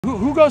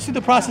who goes through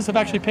the process of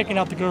actually picking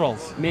out the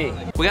girls? Me.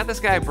 We got this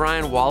guy,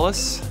 Brian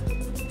Wallos.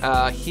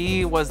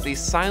 He was the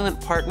silent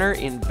partner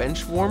in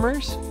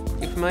BenchWarmers.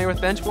 You familiar with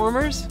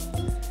BenchWarmers?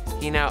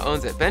 He now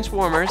owns it.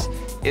 BenchWarmers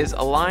is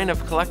a line of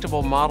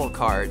collectible model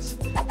cards,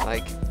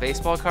 like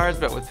baseball cards,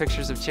 but with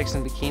pictures of chicks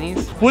in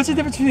bikinis. What's the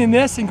difference between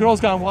this and Girls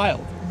Gone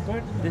Wild?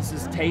 This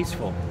is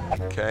tasteful.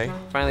 Okay.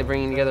 Finally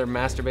bringing together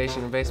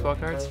masturbation and baseball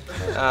cards.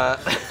 I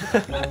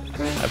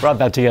brought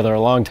that together a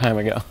long time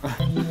ago.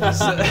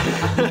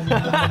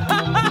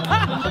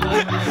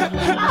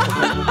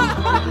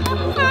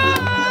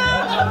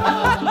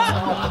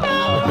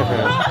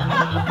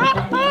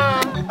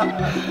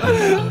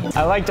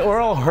 I liked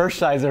Oral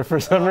Hershiser for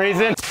some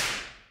reason. It's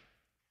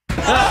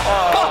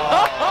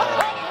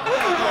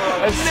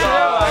true.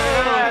 I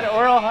had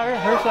Oral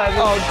Hershiser.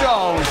 Oh,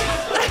 don't.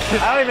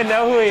 I don't even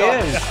know who he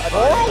is.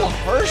 Oral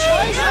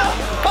Hershiser?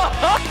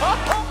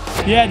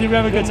 Yeah, did we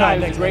have a good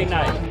time? It was a great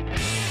night.